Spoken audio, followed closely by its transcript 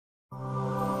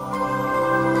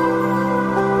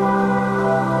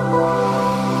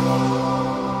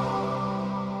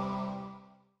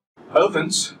Hello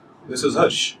friends, this is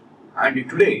Harsh, and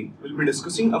today we'll be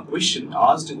discussing a question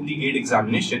asked in the GATE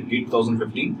examination, GATE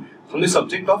 2015, from the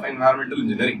subject of environmental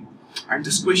engineering. And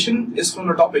this question is from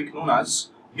the topic known as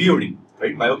BOD,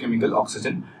 right? Biochemical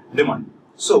oxygen demand.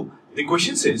 So the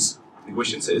question says,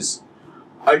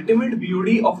 ultimate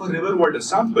BOD of a river water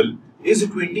sample is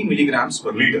 20 milligrams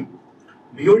per liter.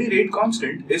 BOD rate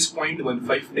constant is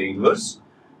 0.15 day inverse.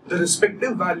 The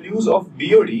respective values of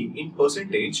BOD in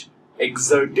percentage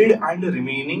exerted and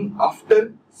remaining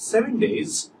after 7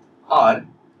 days are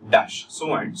dash,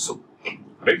 so and so.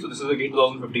 Right, so this is a GATE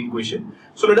 2015 question.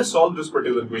 So let us solve this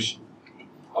particular question.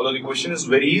 Although the question is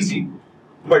very easy,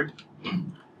 but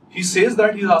he says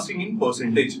that he is asking in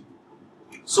percentage.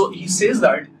 So he says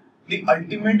that the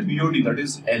ultimate BOD, that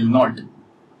is L0,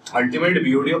 ultimate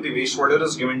BOD of the wastewater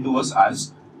is given to us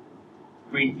as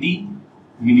 20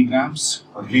 milligrams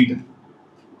per liter.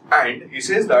 And he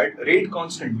says that rate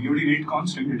constant, BOD rate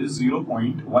constant, it is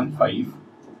 0.15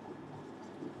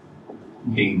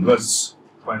 day inverse.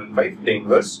 0.15 day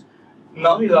inverse.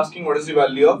 Now he is asking what is the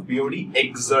value of BOD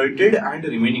exerted and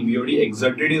remaining. BOD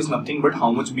exerted is nothing but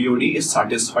how much BOD is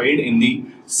satisfied in the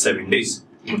 7 days.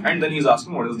 And then he is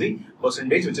asking what is the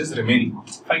percentage which is remaining.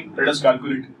 Fine, let us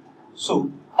calculate. So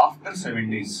after 7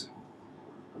 days.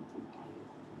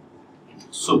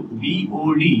 So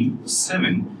BOD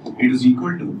 7, it is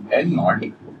equal to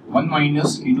L0 1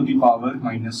 minus e to the power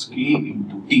minus k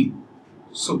into t.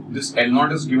 So this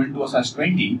L0 is given to us as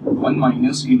 20, 1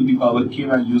 minus e to the power k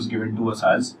value is given to us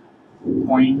as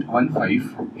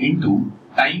 0.15 into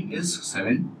time is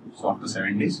 7, so after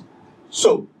 7 days.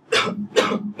 So,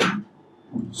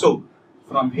 so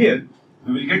from here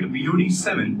we will get BOD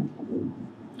 7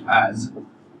 as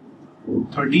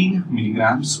 13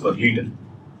 milligrams per liter,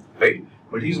 right?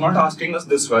 But he is not asking us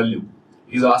this value.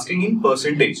 He is asking in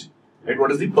percentage, right?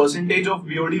 What is the percentage of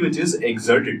BOD which is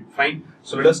exerted? Fine.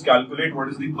 So let us calculate what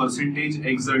is the percentage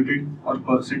exerted or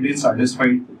percentage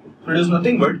satisfied. So it is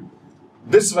nothing but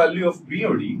this value of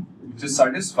BOD which is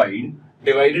satisfied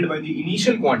divided by the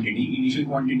initial quantity. Initial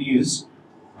quantity is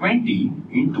 20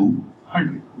 into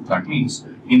 100. That means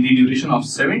in the duration of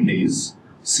 7 days,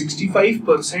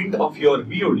 65% of your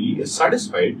BOD is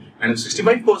satisfied, and if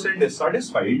 65% is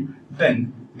satisfied,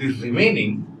 then the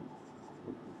remaining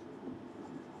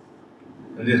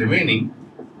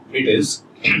it is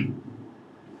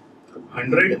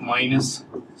 100 minus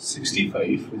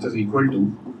 65, which is equal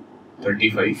to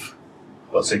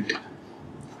 35%,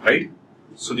 right?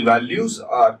 So the values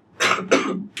are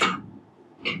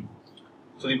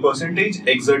so the percentage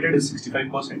exerted is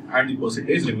 65% and the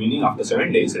percentage remaining after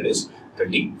 7 days it is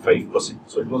 35%.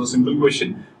 So it was a simple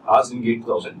question asked in GATE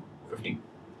 2015.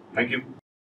 Thank you.